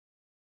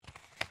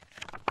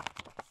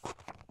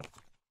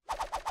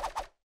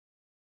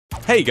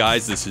Hey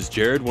guys, this is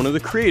Jared, one of the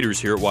creators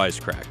here at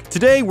Wisecrack.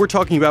 Today we're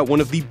talking about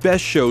one of the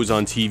best shows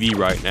on TV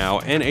right now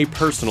and a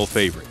personal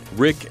favorite,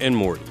 Rick and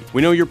Morty.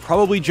 We know you're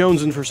probably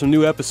jonesing for some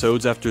new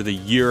episodes after the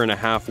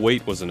year-and-a-half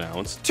wait was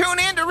announced. Tune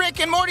in to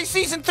Rick and Morty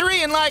Season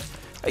 3 in like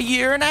a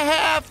year and a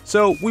half.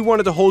 So we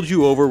wanted to hold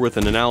you over with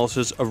an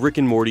analysis of Rick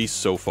and Morty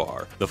so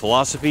far. The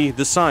philosophy,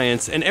 the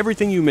science, and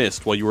everything you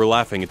missed while you were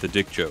laughing at the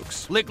dick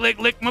jokes. Lick, lick,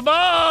 lick my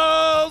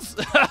balls!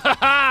 Ha ha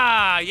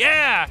ha!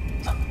 Yeah!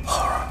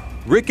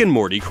 Rick and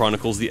Morty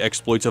chronicles the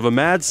exploits of a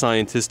mad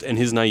scientist and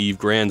his naive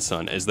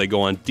grandson as they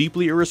go on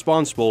deeply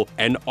irresponsible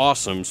and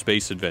awesome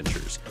space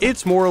adventures.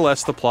 It's more or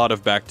less the plot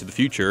of Back to the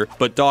Future,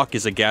 but Doc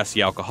is a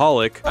gassy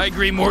alcoholic. I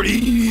agree,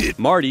 Morty!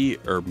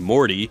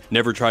 Morty,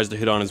 never tries to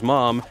hit on his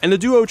mom, and the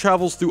duo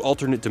travels through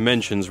alternate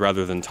dimensions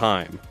rather than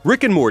time.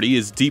 Rick and Morty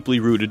is deeply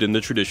rooted in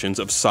the traditions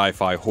of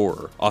sci-fi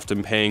horror,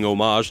 often paying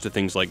homage to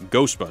things like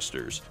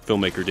Ghostbusters,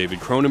 filmmaker David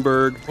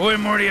Cronenberg, Boy,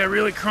 Morty, I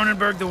really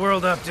Cronenberged the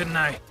world up, didn't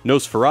I?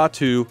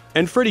 Nosferatu,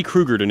 and Freddy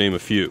Krueger, to name a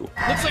few.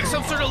 Looks like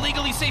some sort of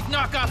legally safe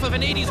knockoff of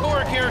an 80s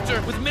horror character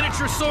with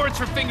miniature swords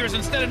for fingers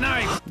instead of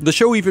knives. The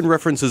show even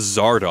references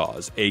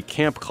Zardoz, a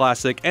camp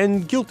classic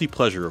and guilty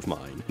pleasure of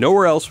mine.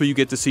 Nowhere else will you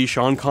get to see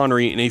Sean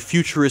Connery in a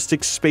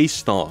futuristic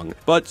space thong,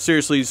 but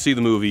seriously, see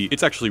the movie,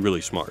 it's actually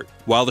really smart.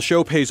 While the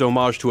show pays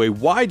homage to a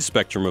wide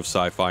spectrum of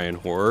sci-fi and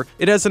horror,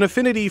 it has an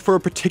affinity for a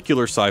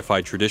particular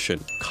sci-fi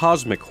tradition,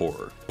 cosmic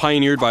horror.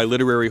 Pioneered by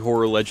literary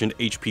horror legend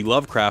H.P.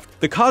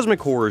 Lovecraft, the cosmic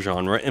horror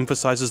genre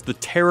emphasizes the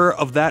terror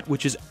of that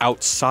which is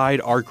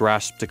outside our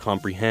grasp to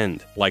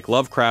comprehend. Like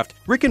Lovecraft,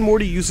 Rick and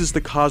Morty uses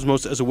the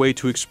cosmos as a way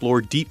to explore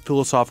deep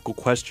philosophical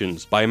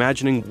questions by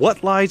imagining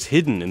what lies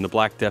hidden in the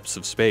black depths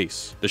of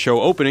space. The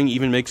show opening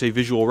even makes a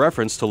visual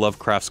reference to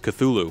Lovecraft's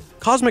Cthulhu.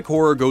 Cosmic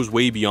horror goes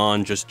way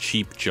beyond just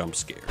cheap jump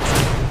scares.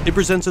 It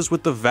presents us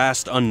with the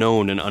vast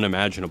unknown and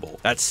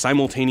unimaginable, that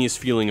simultaneous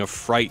feeling of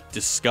fright,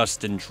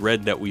 disgust, and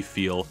dread that we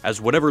feel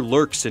as whatever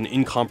lurks in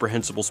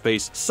incomprehensible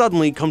space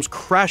suddenly comes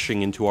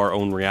crashing into our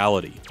own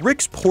reality.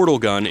 Rick's portal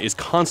gun is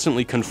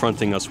constantly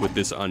confronting us with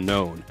this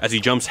unknown. As he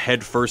jumps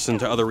headfirst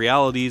into other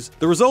realities,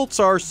 the results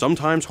are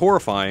sometimes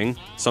horrifying,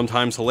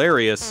 sometimes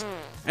hilarious,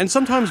 and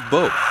sometimes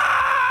both.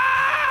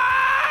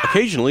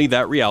 Occasionally,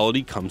 that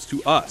reality comes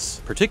to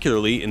us,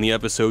 particularly in the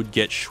episode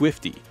Get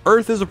Swifty.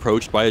 Earth is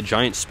approached by a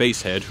giant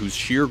space head whose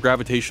sheer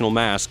gravitational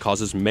mass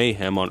causes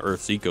mayhem on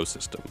Earth's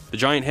ecosystem. The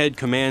giant head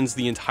commands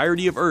the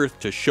entirety of Earth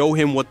to show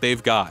him what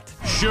they've got.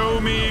 Show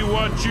me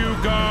what you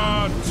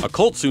got! A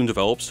cult soon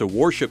develops to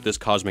worship this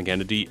cosmic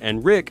entity,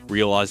 and Rick,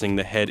 realizing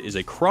the head is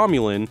a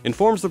Cromulon,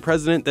 informs the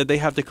president that they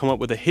have to come up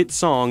with a hit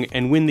song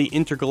and win the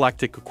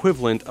intergalactic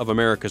equivalent of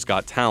America's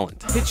Got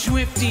Talent. It's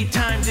Swifty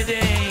time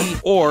today!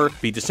 Or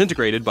be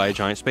disintegrated by a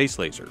giant space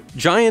laser.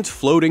 Giant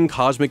floating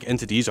cosmic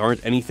entities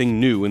aren't anything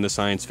new in the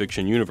science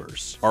fiction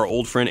universe. Our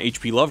old friend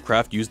H.P.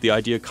 Lovecraft used the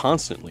idea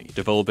constantly,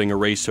 developing a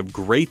race of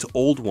great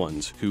old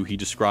ones who he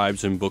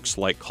describes in books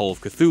like Call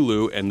of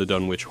Cthulhu and the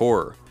Dunwich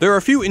Horror. There are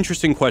a few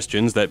interesting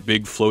questions that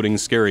big floating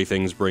scary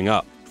things bring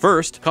up.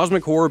 First,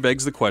 cosmic horror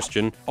begs the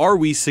question, are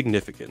we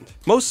significant?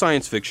 Most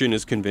science fiction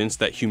is convinced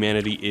that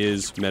humanity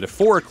is,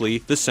 metaphorically,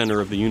 the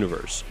center of the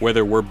universe,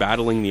 whether we're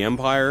battling the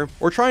Empire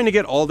or trying to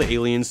get all the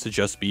aliens to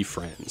just be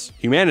friends.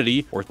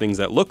 Humanity, or things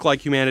that look like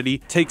humanity,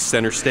 takes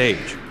center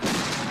stage.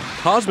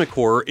 Cosmic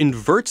horror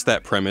inverts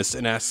that premise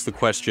and asks the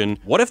question,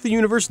 what if the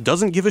universe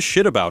doesn't give a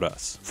shit about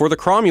us? For the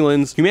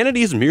Cromulons,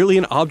 humanity is merely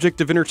an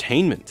object of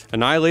entertainment.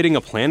 Annihilating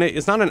a planet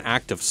is not an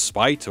act of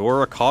spite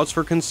or a cause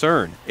for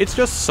concern. It's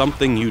just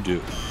something you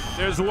do.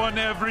 There's one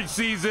every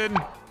season.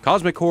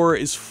 Cosmic horror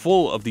is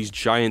full of these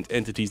giant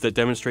entities that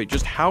demonstrate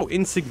just how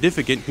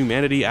insignificant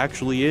humanity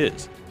actually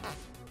is.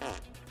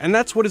 And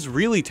that's what is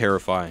really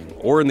terrifying,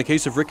 or in the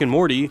case of Rick and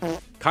Morty,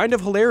 kind of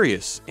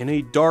hilarious in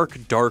a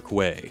dark, dark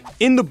way.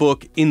 In the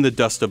book, In the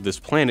Dust of This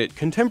Planet,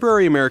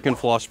 contemporary American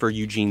philosopher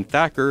Eugene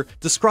Thacker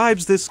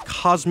describes this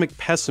cosmic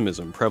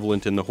pessimism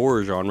prevalent in the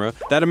horror genre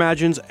that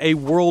imagines a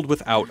world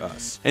without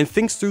us, and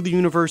thinks through the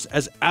universe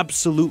as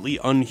absolutely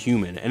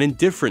unhuman and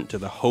indifferent to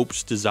the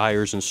hopes,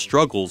 desires, and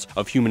struggles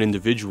of human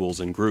individuals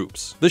and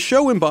groups. The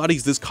show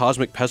embodies this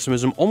cosmic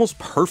pessimism almost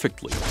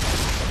perfectly.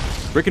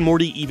 Rick and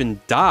Morty even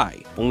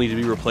die, only to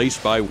be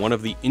replaced by one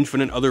of the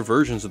infinite other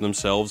versions of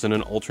themselves in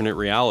an alternate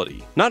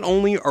reality. Not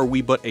only are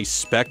we but a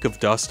speck of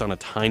dust on a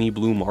tiny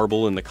blue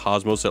marble in the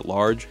cosmos at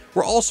large,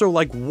 we're also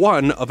like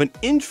one of an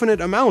infinite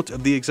amount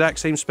of the exact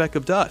same speck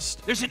of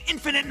dust. There's an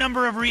infinite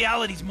number of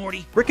realities,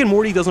 Morty. Rick and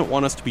Morty doesn't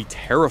want us to be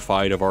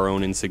terrified of our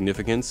own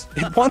insignificance.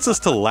 It wants us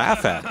to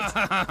laugh at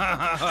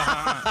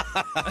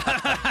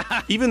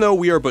it. Even though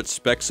we are but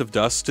specks of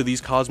dust to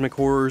these cosmic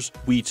horrors,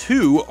 we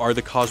too are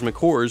the cosmic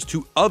horrors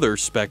to other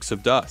specks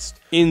of dust.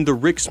 In The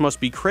Ricks Must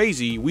Be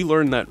Crazy, we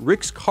learn that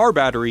Rick's car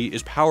battery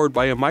is powered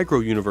by a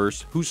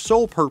micro-universe whose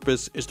sole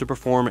purpose is to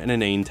perform an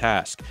inane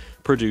task: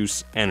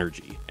 produce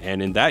energy.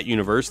 And in that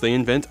universe, they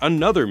invent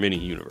another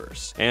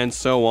mini-universe, and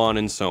so on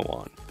and so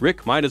on.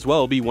 Rick might as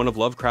well be one of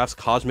Lovecraft's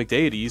cosmic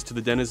deities to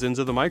the denizens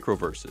of the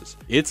microverses.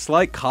 It's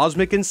like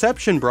cosmic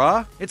Inception,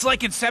 brah! It's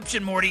like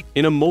Inception, Morty.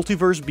 In a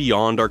multiverse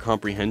beyond our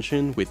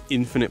comprehension, with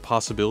infinite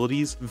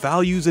possibilities,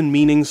 values and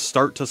meanings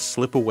start to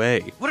slip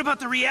away. What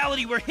about the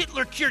reality where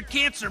Hitler cured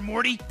cancer,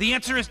 Morty? The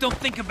answer is don't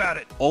think about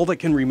it. All that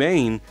can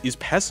remain is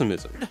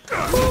pessimism.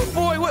 Oh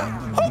boy, what?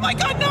 Oh my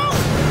god, no!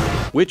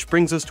 Which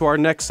brings us to our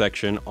next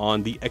section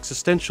on the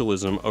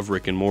existentialism of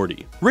Rick and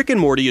Morty. Rick and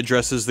Morty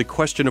addresses the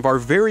question of our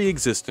very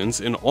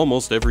existence in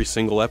almost every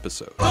single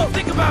episode. Oh,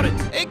 think about it!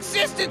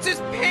 Existence is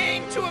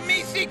pain to a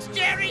me-seeks,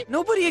 Jerry!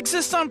 Nobody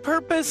exists on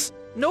purpose.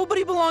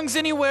 Nobody belongs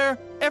anywhere.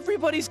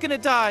 Everybody's gonna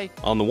die.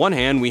 On the one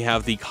hand, we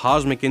have the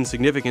cosmic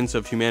insignificance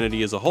of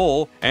humanity as a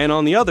whole, and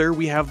on the other,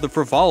 we have the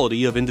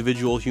frivolity of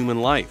individual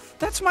human life.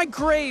 That's my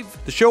grave.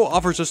 The show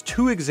offers us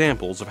two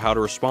examples of how to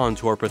respond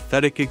to our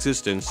pathetic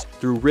existence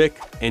through Rick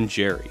and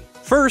Jerry.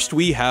 First,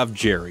 we have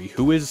Jerry,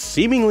 who is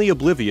seemingly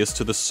oblivious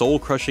to the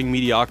soul-crushing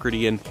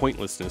mediocrity and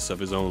pointlessness of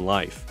his own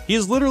life. He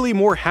is literally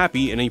more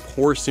happy in a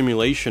poor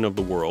simulation of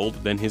the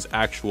world than his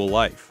actual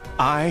life.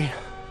 I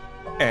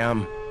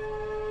am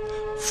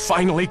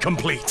finally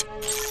complete.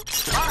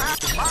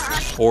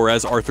 Or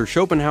as Arthur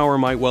Schopenhauer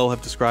might well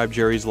have described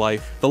Jerry's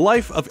life, the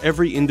life of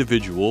every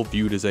individual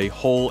viewed as a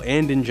whole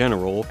and in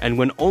general, and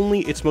when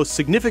only its most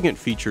significant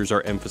features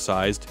are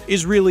emphasized,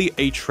 is really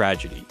a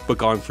tragedy. But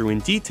gone through in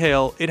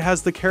detail, it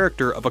has the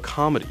character of a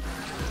comedy.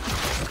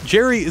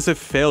 Jerry is a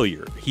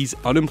failure. He's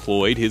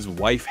unemployed, his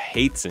wife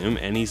hates him,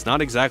 and he's not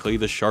exactly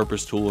the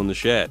sharpest tool in the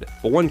shed.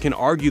 But one can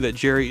argue that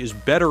Jerry is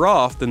better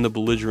off than the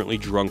belligerently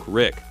drunk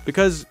Rick,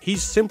 because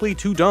he's simply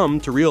too dumb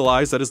to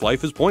realize that his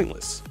life is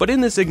pointless. But in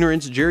this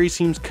ignorance, Jerry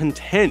seems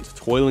content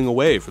toiling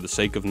away for the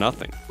sake of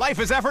nothing. Life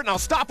is effort and I'll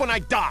stop when I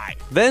die.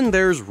 Then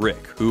there's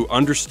Rick, who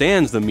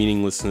understands the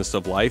meaninglessness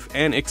of life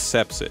and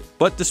accepts it.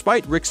 But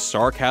despite Rick's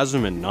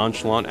sarcasm and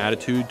nonchalant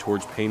attitude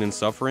towards pain and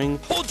suffering,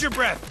 Hold your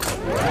breath.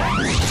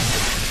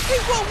 Hey,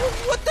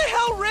 what the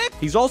hell, Rick?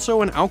 he's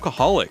also an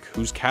alcoholic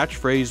whose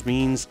catchphrase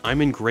means, "I'm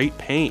in great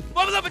pain."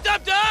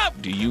 Wubba-lubba-dub-dub!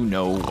 Do you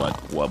know what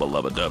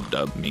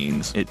wubba-lubba-dub-dub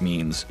means? It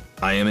means,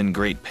 I am in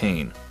great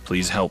pain.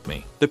 Please help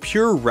me. The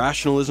pure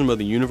rationalism of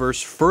the universe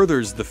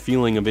furthers the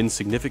feeling of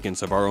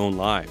insignificance of our own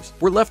lives.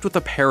 We're left with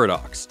a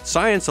paradox.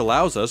 Science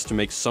allows us to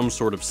make some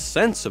sort of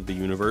sense of the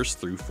universe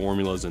through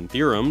formulas and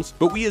theorems,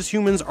 but we as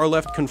humans are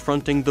left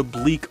confronting the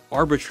bleak,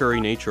 arbitrary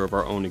nature of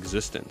our own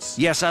existence.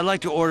 Yes, I'd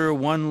like to order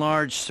one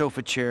large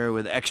sofa chair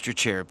with extra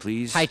chair,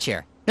 please. High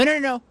chair.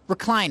 No.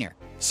 Recliner.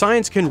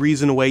 Science can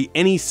reason away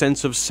any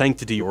sense of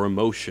sanctity or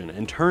emotion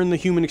and turn the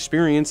human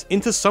experience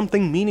into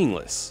something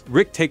meaningless.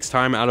 Rick takes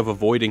time out of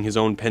avoiding his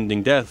own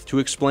pending death to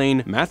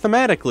explain,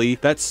 mathematically,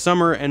 that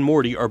Summer and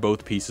Morty are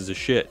both pieces of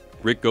shit.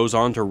 Rick goes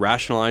on to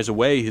rationalize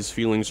away his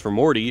feelings for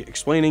Morty,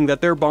 explaining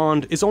that their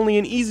bond is only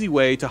an easy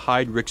way to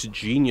hide Rick's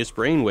genius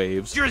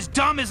brainwaves You're as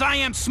dumb as I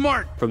am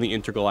smart. from the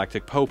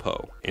intergalactic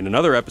popo. In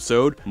another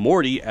episode,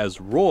 Morty,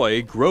 as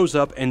Roy, grows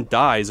up and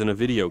dies in a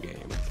video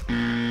game.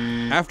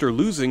 After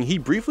losing, he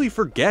briefly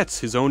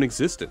forgets his own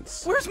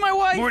existence. Where's my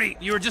wife? Morty,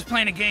 you were just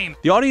playing a game.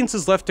 The audience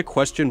is left to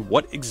question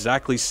what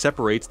exactly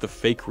separates the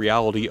fake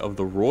reality of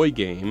the Roy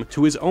game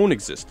to his own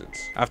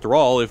existence. After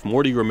all, if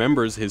Morty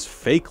remembers his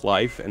fake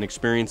life and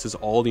experiences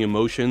all the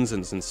emotions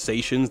and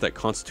sensations that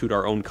constitute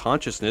our own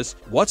consciousness,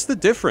 what's the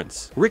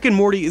difference? Rick and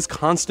Morty is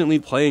constantly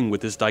playing with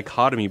this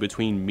dichotomy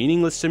between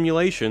meaningless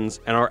simulations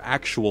and our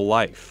actual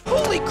life.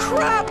 Holy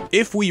crap!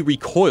 If we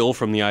recoil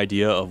from the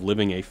idea of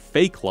living a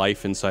fake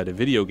life inside a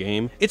video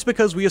game, it's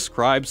because we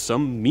ascribe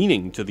some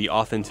meaning to the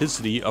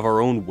authenticity of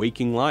our own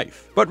waking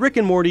life. But Rick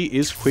and Morty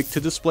is quick to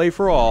display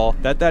for all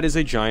that is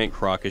a giant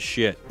crock of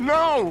shit.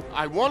 No,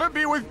 I want to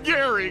be with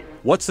Gary.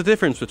 What's the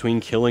difference between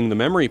killing the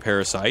memory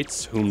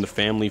parasites, whom the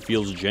family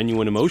feels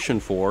genuine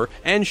emotion for,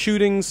 and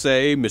shooting,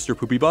 say, Mr.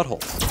 Poopy Butthole?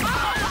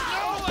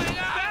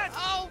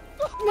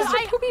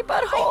 Mr. Poopy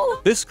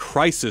Butthole. This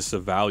crisis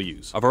of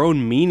values, of our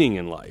own meaning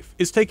in life,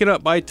 is taken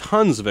up by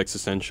tons of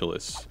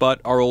existentialists,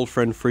 but our old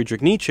friend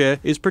Friedrich Nietzsche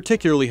is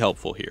particularly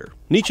helpful here.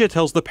 Nietzsche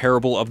tells the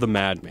parable of the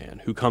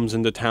madman who comes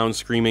into town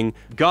screaming,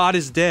 "God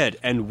is dead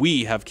and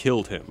we have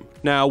killed him."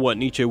 Now, what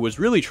Nietzsche was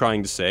really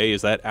trying to say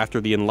is that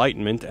after the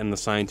Enlightenment and the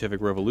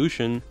scientific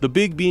revolution, the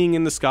big being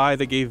in the sky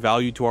that gave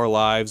value to our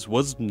lives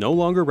was no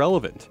longer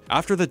relevant.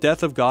 After the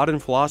death of God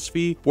and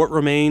philosophy, what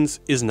remains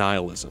is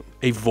nihilism,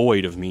 a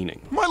void of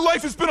meaning. My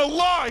life has been a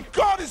lie!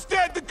 God is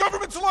dead! The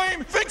government's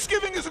lame!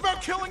 Thanksgiving is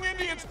about killing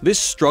Indians! This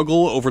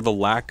struggle over the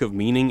lack of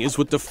meaning is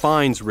what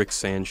defines Rick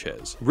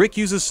Sanchez. Rick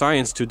uses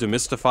science to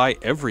demystify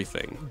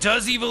everything.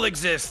 Does evil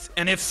exist?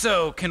 And if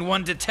so, can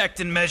one detect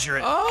and measure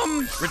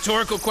it?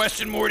 Rhetorical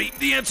question, Morty.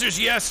 The answer's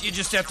yes, you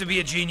just have to be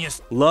a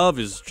genius. Love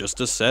is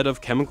just a set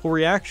of chemical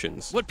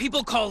reactions. What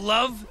people call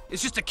love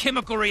is just a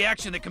chemical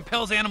reaction that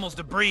compels animals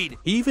to breed.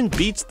 He even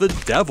beats the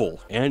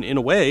devil, and in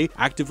a way,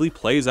 actively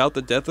plays out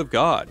the death of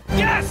God.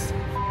 Yes!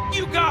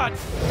 You God!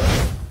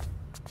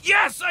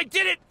 Yes, I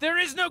did it! There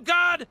is no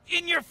God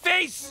in your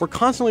face! We're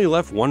constantly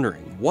left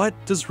wondering, what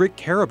does Rick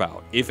care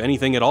about, if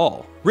anything at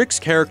all? Rick's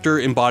character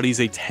embodies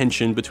a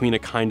tension between a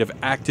kind of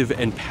active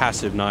and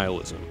passive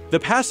nihilism. The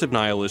passive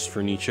nihilist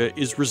for Nietzsche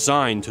is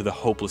resigned to the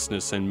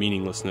hopelessness and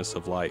meaninglessness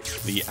of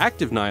life. The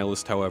active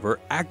nihilist, however,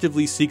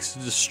 actively seeks to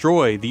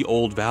destroy the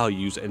old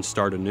values and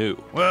start anew.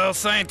 Well,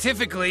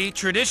 scientifically,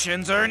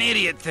 traditions are an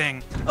idiot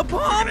thing. A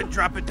bomb! I'm gonna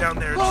drop it down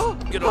there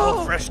and get a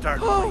whole fresh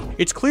start.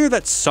 It's clear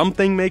that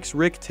something makes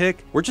Rick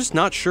tick, we're just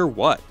not sure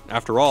what.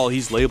 After all,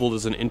 he's labeled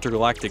as an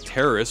intergalactic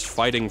terrorist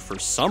fighting for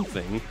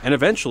something, and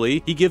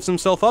eventually, he gives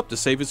himself up to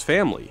save his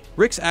family.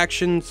 Rick's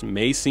actions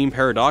may seem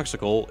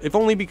paradoxical, if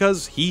only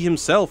because he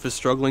himself is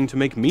struggling to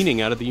make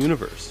meaning out of the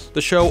universe.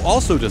 The show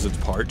also does its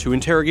part to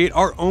interrogate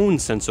our own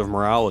sense of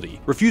morality,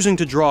 refusing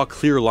to draw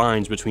clear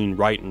lines between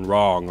right and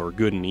wrong or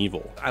good and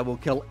evil. I will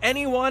kill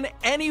anyone,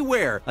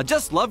 anywhere. I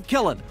just love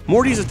killing.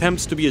 Morty's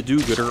attempts to be a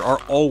do-gooder are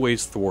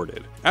always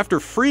thwarted. After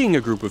freeing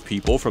a group of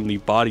people from the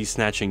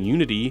body-snatching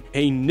unity,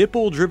 a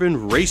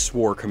nipple-driven race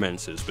war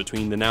commences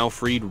between the now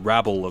freed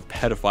rabble of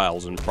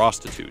pedophiles and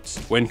prostitutes.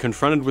 When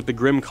confronted with the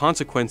grim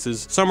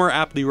consequences, Summer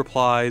aptly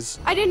replies,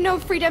 I didn't know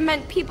freedom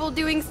meant people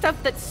doing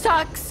stuff that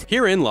sucks.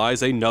 Herein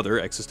lies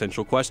another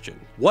existential question.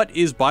 What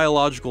is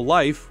biological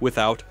life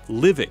without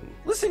living?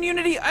 Listen,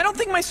 Unity, I don't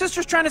think my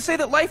sister's trying to say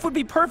that life would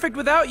be perfect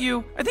without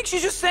you. I think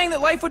she's just saying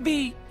that life would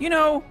be, you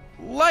know,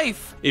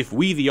 life. If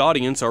we, the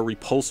audience, are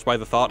repulsed by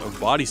the thought of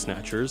body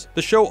snatchers,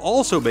 the show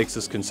also makes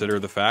us consider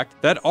the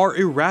fact that our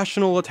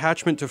irrational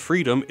attachment to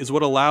freedom is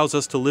what allows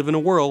us to live in a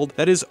world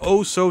that is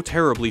oh so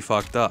terribly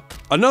fucked up.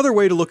 Another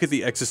way to look at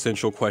the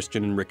existential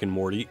question in Rick and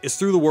Morty is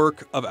through the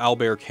work of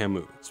Albert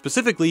Camus,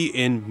 specifically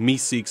in Me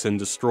Seeks and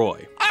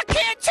Destroy. I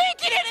can't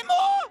take it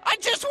anymore! I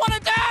just want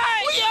to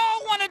die! We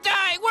all want to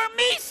die! We're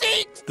me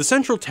seeks! The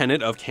central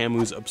tenet of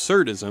Camus'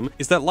 absurdism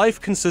is that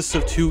life consists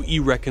of two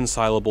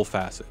irreconcilable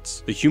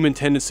facets: the human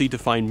tendency to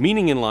find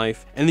meaning in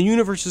life, and the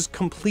universe's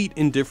complete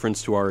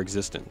indifference to our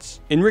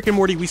existence. In Rick and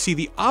Morty, we see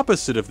the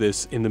opposite of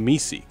this in the Me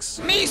Seeks.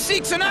 Me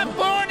seeks are not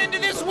born into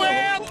this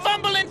world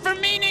fumbling for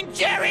meaning,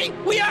 Jerry!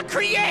 We are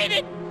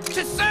created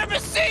to serve a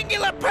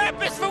singular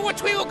purpose for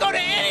which we will go to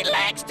any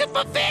lengths to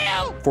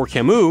fulfill! For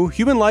Camus,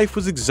 human life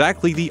was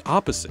exactly the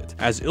opposite,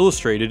 as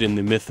illustrated in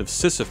the myth of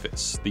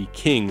Sisyphus, the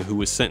king who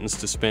was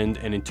sentenced to spend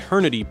an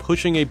eternity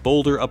pushing a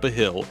boulder up a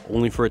hill,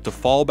 only for it to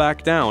fall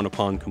back down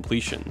upon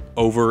completion,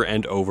 over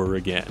and over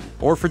again.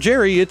 Or for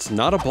Jerry, it's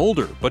not a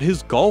boulder, but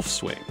his golf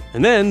swing.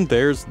 And then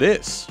there's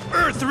this.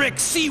 Earth Rick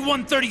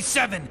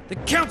C-137, the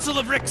Council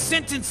of Rick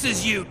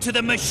sentences you to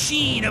the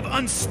machine of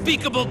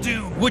unspeakable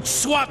doom, which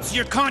swaps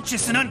your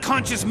conscious and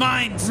unconscious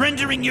minds,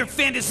 rendering your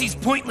fantasies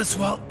pointless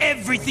while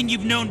everything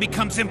you've known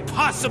becomes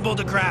impossible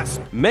to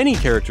grasp. Many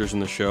characters in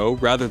the show,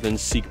 rather than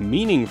seek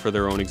meaning for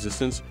their own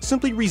existence,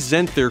 simply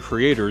resent their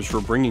creators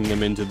for bringing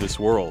them into this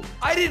world.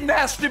 I didn't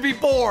ask to be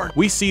born.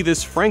 We see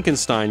this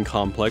Frankenstein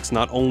complex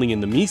not only in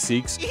the Me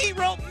Seeks, He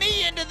wrote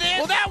me into this!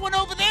 Well, that one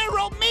over there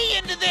wrote me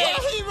into this!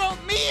 Well, he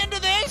wrote me into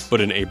this! but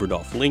in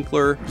Aberdolf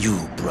Linkler.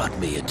 You brought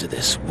me into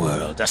this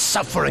world, a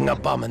suffering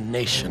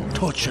abomination,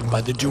 tortured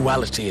by the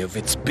duality of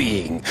its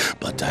being.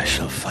 But I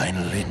shall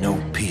finally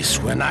know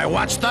peace when I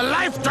watch the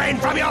life drain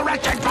from your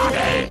wretched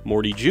body!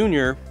 Morty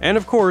Jr., and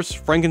of course,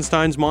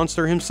 Frankenstein's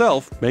monster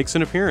himself makes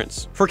an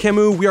appearance. For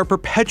Camus, we are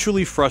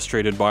perpetually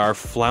frustrated by our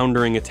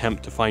floundering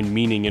attempt to find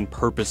meaning and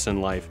purpose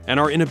in life, and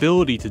our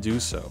inability to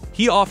do so.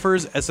 He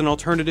offers, as an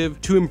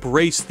alternative, to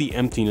embrace the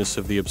emptiness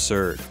of the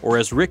absurd, or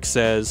as Rick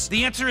says,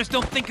 the answer is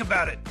don't think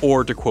about it.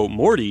 Or to quote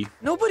Morty,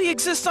 nobody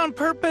exists on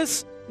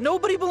purpose.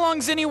 Nobody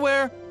belongs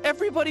anywhere.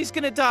 Everybody's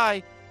gonna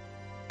die.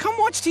 Come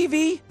watch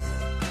TV.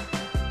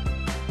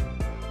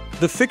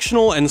 The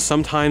fictional and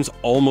sometimes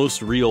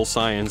almost real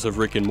science of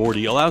Rick and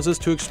Morty allows us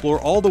to explore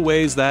all the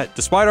ways that,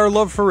 despite our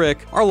love for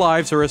Rick, our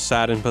lives are as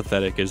sad and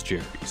pathetic as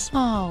Jerry's.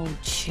 Oh,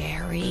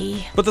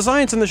 Jerry. But the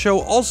science in the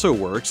show also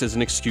works as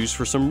an excuse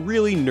for some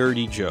really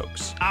nerdy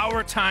jokes.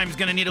 Our time's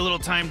gonna need a little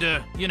time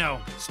to, you know,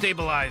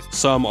 stabilize.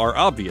 Some are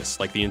obvious,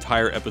 like the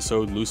entire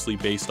episode loosely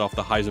based off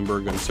the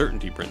Heisenberg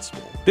uncertainty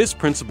principle. This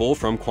principle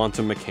from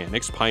quantum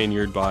mechanics,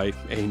 pioneered by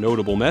a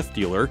notable meth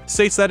dealer,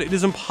 states that it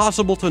is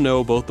impossible to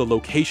know both the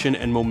location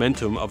and momentum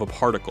momentum of a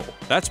particle.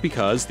 That's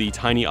because the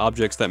tiny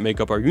objects that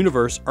make up our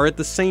universe are at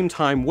the same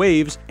time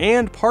waves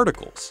and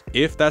particles.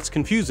 If that's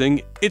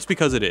confusing, it's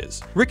because it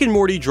is. Rick and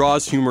Morty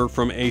draws humor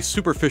from a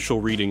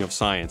superficial reading of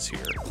science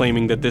here,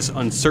 claiming that this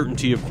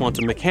uncertainty of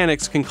quantum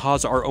mechanics can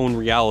cause our own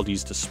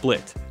realities to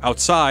split.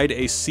 Outside,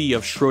 a sea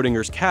of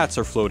Schrodinger's cats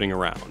are floating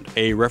around,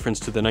 a reference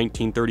to the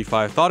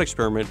 1935 thought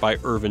experiment by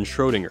Erwin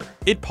Schrödinger.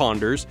 It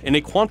ponders, in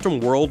a quantum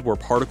world where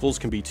particles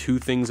can be two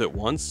things at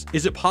once,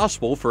 is it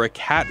possible for a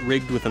cat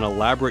rigged with an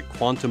elaborate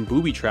quantum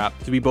booby trap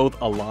to be both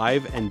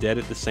alive and dead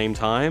at the same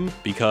time?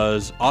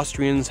 Because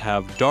Austrians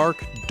have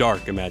dark,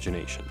 dark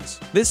imaginations.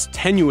 This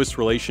tenuous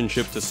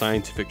relationship to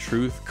scientific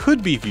truth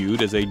could be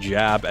viewed as a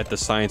jab at the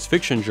science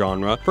fiction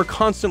genre for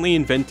constantly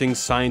inventing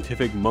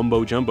scientific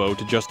mumbo-jumbo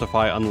to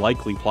justify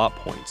unlikely plot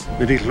points.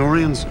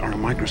 Midichlorians are a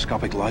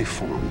microscopic life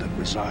form that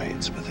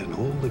resides within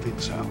all living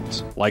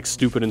cells. Like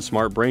stupid and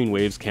smart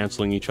brainwaves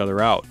canceling each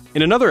other out.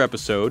 In another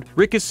episode,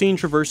 Rick is seen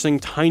traversing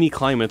tiny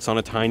climates on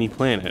a tiny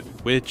planet,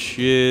 which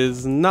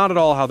is not at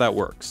all how that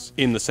works.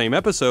 In the same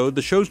episode,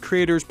 the show's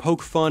creators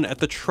poke fun at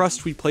the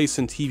trust we place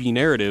in TV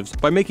narratives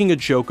by making a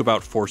joke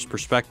about forced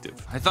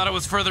perspective. I thought it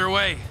was further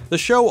away. The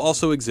show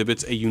also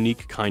exhibits a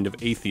unique kind of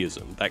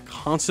atheism that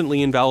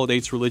constantly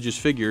invalidates religious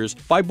figures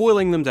by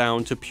boiling them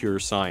down to pure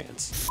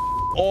science.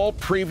 All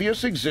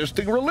previous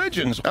existing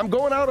religions. I'm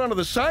going out onto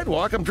the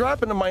sidewalk, I'm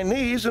dropping to my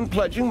knees and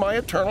pledging my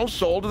eternal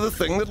soul to the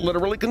thing that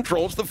literally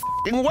controls the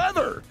f***ing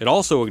weather. It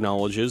also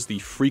acknowledges the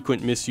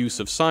frequent misuse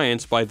of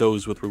science by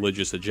those with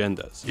religious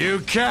agendas.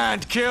 You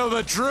can't kill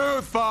the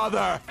truth,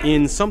 Father!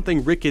 In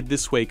Something Wicked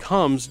This Way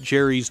Comes,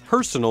 Jerry's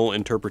personal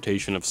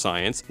interpretation of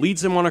science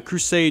leads him on a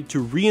crusade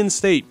to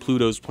reinstate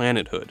Pluto's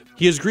planethood.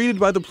 He is greeted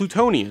by the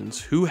Plutonians,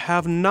 who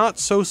have not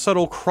so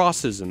subtle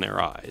crosses in their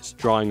eyes,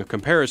 drawing a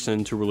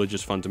comparison to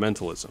religious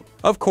fundamentalism.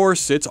 Of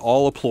course, it's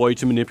all a ploy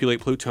to manipulate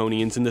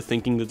Plutonians into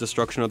thinking the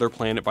destruction of their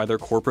planet by their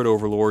corporate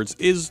overlords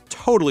is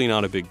totally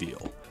not a big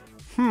deal.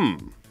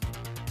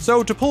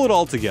 So to pull it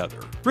all together,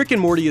 Rick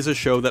and Morty is a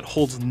show that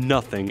holds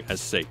nothing as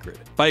sacred.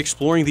 By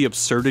exploring the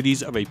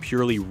absurdities of a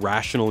purely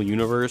rational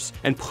universe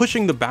and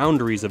pushing the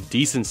boundaries of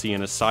decency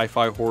in a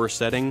sci-fi horror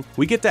setting,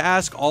 we get to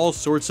ask all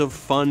sorts of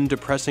fun,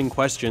 depressing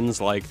questions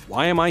like,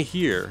 why am I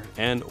here?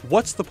 And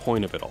what's the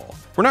point of it all?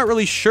 We're not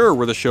really sure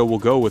where the show will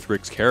go with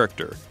Rick's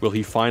character. Will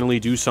he finally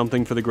do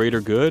something for the greater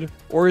good?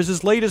 Or is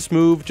his latest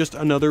move just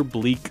another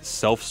bleak,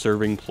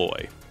 self-serving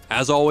ploy?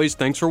 As always,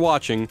 thanks for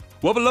watching.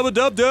 Wubba lubba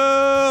dub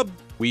dub!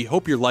 We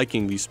hope you're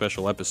liking these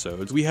special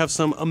episodes. We have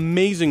some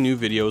amazing new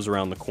videos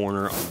around the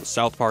corner on the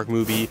South Park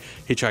movie,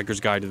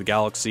 Hitchhiker's Guide to the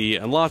Galaxy,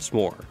 and lots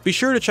more. Be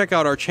sure to check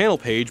out our channel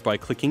page by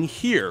clicking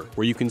here,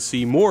 where you can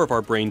see more of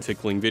our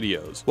brain-tickling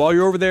videos. While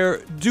you're over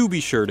there, do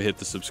be sure to hit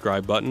the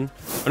subscribe button.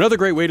 Another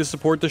great way to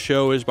support the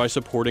show is by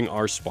supporting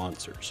our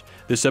sponsors.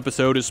 This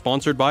episode is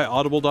sponsored by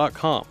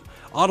Audible.com.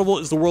 Audible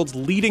is the world's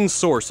leading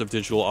source of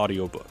digital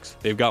audiobooks.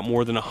 They've got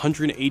more than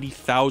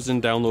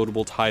 180,000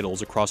 downloadable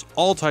titles across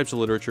all types of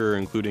literature,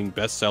 including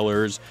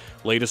bestsellers,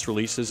 latest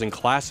releases, and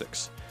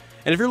classics.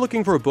 And if you're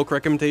looking for a book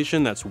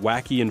recommendation that's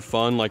wacky and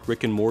fun like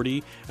Rick and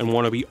Morty, and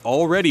want to be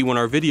all ready when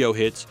our video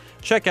hits,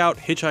 check out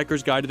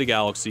Hitchhiker's Guide to the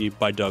Galaxy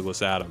by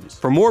Douglas Adams.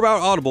 For more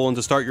about Audible and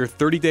to start your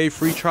 30-day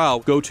free trial,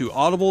 go to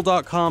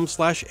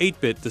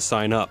audible.com/8bit to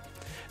sign up.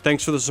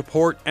 Thanks for the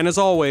support, and as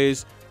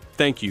always,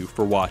 thank you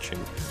for watching.